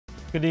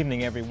Good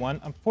evening, everyone.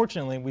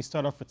 Unfortunately, we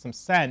start off with some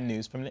sad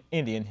news from the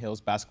Indian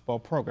Hills basketball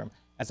program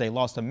as they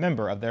lost a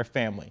member of their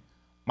family.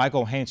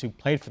 Michael Haynes, who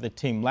played for the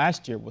team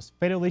last year, was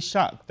fatally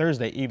shot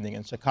Thursday evening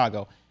in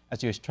Chicago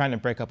as he was trying to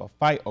break up a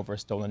fight over a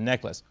stolen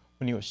necklace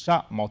when he was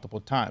shot multiple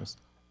times.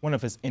 One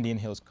of his Indian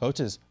Hills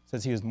coaches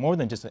says he was more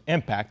than just an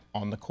impact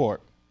on the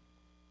court.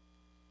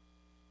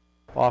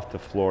 Off the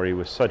floor, he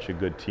was such a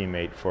good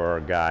teammate for our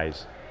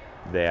guys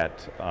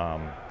that,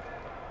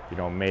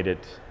 made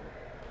it.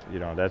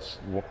 That's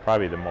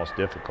probably the most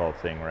difficult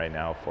thing right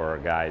now for our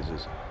guys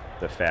is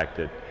the fact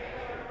that,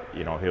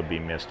 he'll be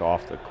missed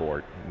off the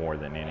court more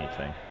than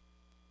anything.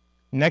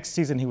 Next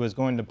season, he was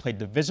going to play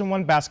Division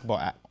I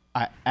basketball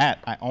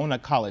at Iona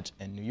College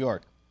in New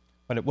York.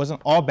 But it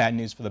wasn't all bad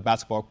news for the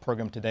basketball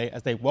program today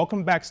as they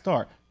welcomed back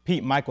star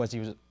Pete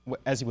Mickeal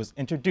as he was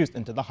introduced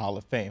into the Hall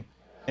of Fame.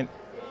 And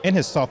in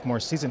his sophomore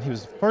season, he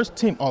was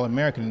first-team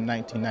All-American in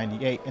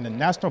 1998 and the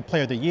National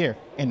Player of the Year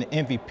and the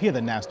MVP of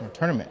the national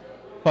tournament.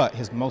 But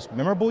his most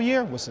memorable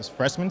year was his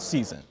freshman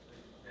season.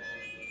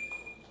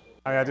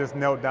 I just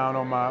knelt down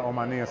on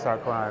my knee and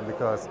started crying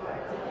because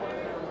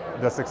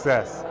the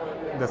success,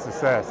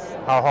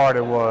 how hard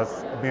it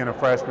was being a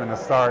freshman to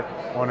start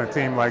on a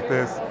team like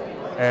this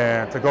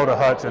and to go to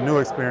Hutch, a new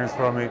experience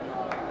for me,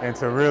 and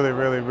to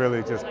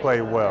really just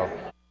play well.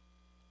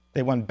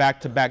 They won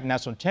back-to-back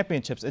national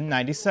championships in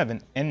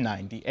 '97 and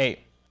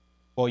 '98.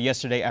 Well,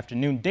 yesterday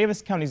afternoon,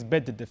 Davis County's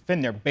bid to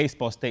defend their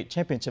baseball state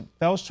championship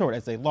fell short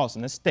as they lost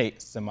in the state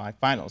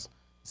semifinals.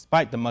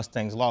 Despite the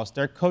Mustangs' loss,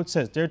 their coach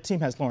says their team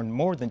has learned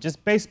more than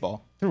just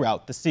baseball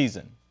throughout the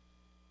season.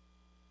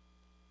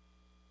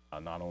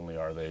 Not only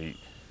are they,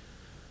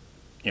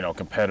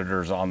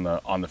 competitors on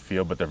the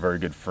field, but they're very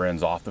good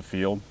friends off the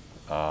field.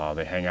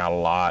 They hang out a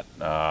lot,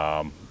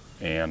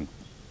 and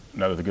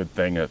another good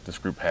thing that this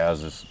group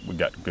has is we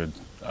got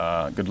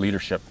good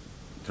leadership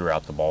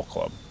throughout the ball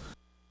club.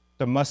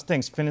 The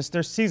Mustangs finished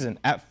their season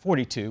at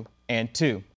 42-2.